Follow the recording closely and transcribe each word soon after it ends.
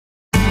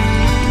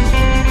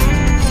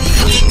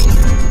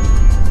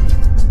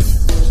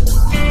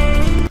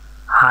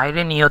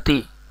হায়রে নিয়তি,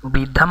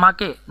 বৃদ্ধা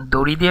মাকে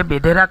দড়ি দিয়ে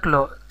বেঁধে রাখল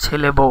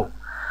ছেলে বউ।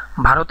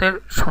 ভারতের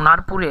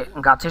সোনারপুরে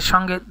গাছের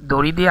সঙ্গে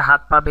দড়ি দিয়ে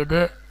হাত পা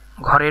বেঁধে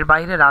ঘরের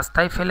বাইরে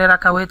রাস্তায় ফেলে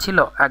রাখা হয়েছিল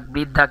এক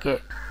বৃদ্ধাকে।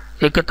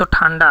 একে তো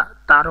ঠান্ডা,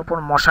 তার ওপর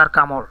মশার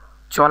কামড়,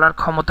 চলার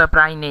ক্ষমতা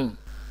প্রায় নেই।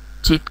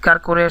 চিৎকার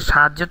করে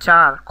সাহায্য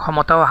চাওয়ার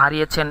ক্ষমতাও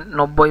হারিয়েছেন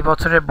 90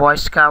 বছরের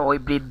বয়স্কা ওই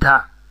বৃদ্ধা।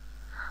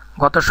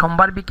 গত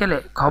সোমবার বিকেলে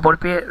খবর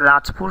পেয়ে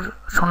রাজপুর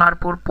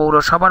সোনারপুর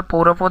পৌরসভার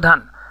পৌরপ্রধান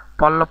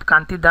পল্লব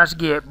কান্তি দাস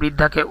গিয়ে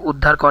বৃদ্ধাকে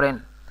উদ্ধার করেন।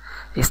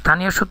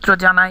 স্থানীয় সূত্র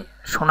জানায়,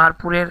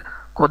 সোনারপুরের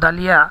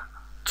কোদালিয়া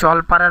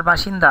চলপাড়ার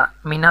বাসিন্দা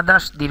মীনা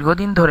দাস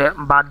দীর্ঘদিন ধরে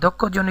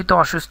বার্ধক্যজনিত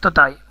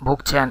অসুস্থতায়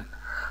ভুগছেন।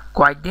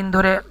 কয়েকদিন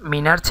ধরে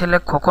মীনার ছেলে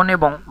খোকন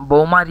এবং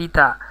বৌমা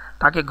রীতা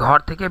তাকে ঘর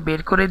থেকে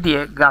বের করে দিয়ে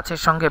গাছের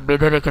সঙ্গে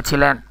বেঁধে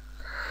রেখেছিলেন।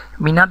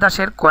 মীনা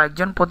দাসের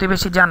কয়েকজন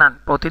প্রতিবেশী জানান,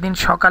 প্রতিদিন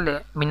সকালে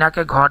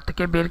মীনাকে ঘর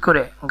থেকে বের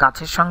করে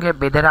গাছের সঙ্গে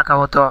বেঁধে রাখা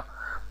হতো,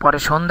 পরে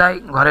সন্ধ্যায়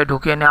ঘরে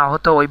ঢুকিয়ে নেওয়া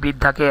হতো ওই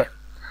বৃদ্ধাকে।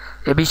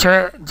 এ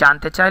বিষয়ে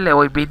জানতে চাইলে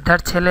ওই বৃদ্ধার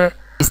ছেলে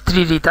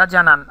স্ত্রী রীতা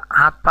জানান,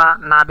 হাত পা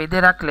না বেঁধে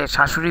রাখলে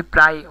শাশুড়ি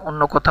প্রায়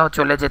অন্য কোথাও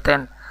চলে যেতেন।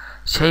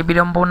 সেই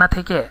বিড়ম্বনা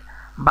থেকে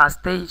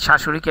বাঁচতেই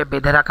শাশুড়িকে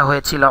বেঁধে রাখা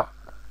হয়েছিল।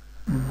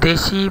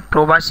 দেশি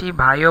প্রবাসী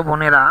ভাই ও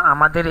বোনেরা,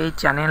 আমাদের এই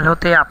চ্যানেল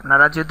হতে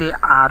আপনারা যদি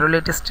আরও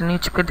লেটেস্ট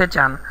নিউজ পেতে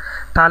চান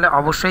তাহলে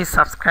অবশ্যই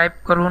সাবস্ক্রাইব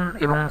করুন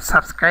এবং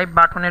সাবস্ক্রাইব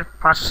বাটনের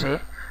পাশে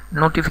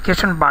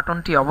নোটিফিকেশন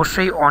বাটনটি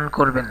অবশ্যই অন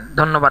করবেন।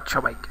 ধন্যবাদ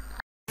সবাইকে।